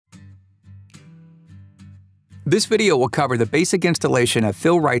This video will cover the basic installation of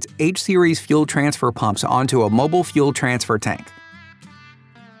Fill-Rite's H-Series fuel transfer pumps onto a mobile fuel transfer tank.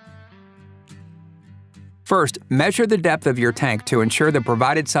 First, measure the depth of your tank to ensure the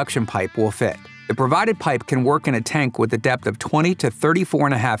provided suction pipe will fit. The provided pipe can work in a tank with a depth of 20 to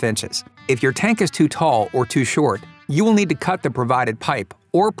 34.5 inches. If your tank is too tall or too short, you will need to cut the provided pipe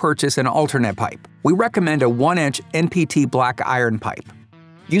or purchase an alternate pipe. We recommend a 1-inch NPT black iron pipe.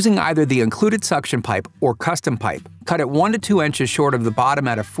 Using either the included suction pipe or custom pipe, cut it 1 to 2 inches short of the bottom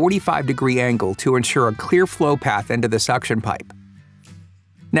at a 45-degree angle to ensure a clear flow path into the suction pipe.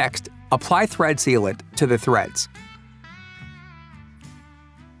 Next, apply thread sealant to the threads.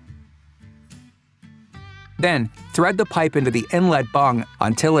 Then, thread the pipe into the inlet bung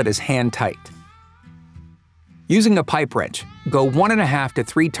until it is hand-tight. Using a pipe wrench, go 1.5 to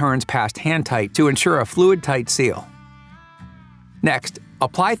 3 turns past hand-tight to ensure a fluid-tight seal. Next,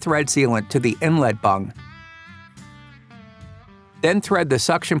 apply thread sealant to the inlet bung. Then thread the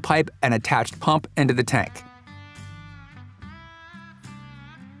suction pipe and attached pump into the tank.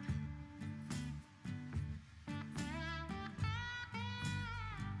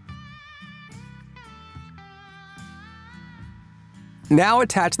 Now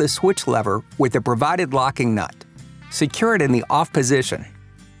attach the switch lever with the provided locking nut. Secure it in the off position.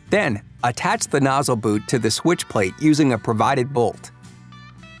 Then, attach the nozzle boot to the switch plate using a provided bolt.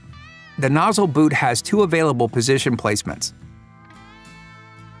 The nozzle boot has 2 available position placements.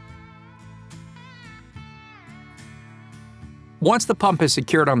 Once the pump is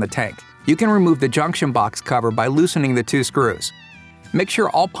secured on the tank, you can remove the junction box cover by loosening the 2 screws. Make sure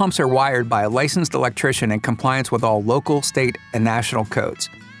all pumps are wired by a licensed electrician in compliance with all local, state, and national codes.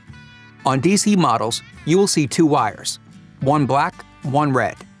 On DC models, you will see 2 wires, one black, one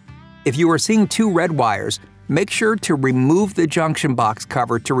red. If you are seeing 2 red wires, make sure to remove the junction box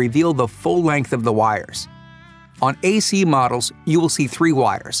cover to reveal the full length of the wires. On AC models, you will see 3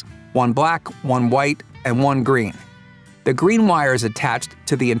 wires, one black, one white, and one green. The green wire is attached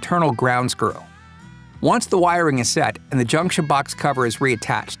to the internal ground screw. Once the wiring is set and the junction box cover is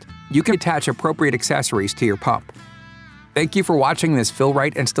reattached, you can attach appropriate accessories to your pump. Thank you for watching this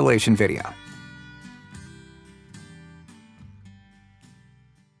Fill-Rite installation video.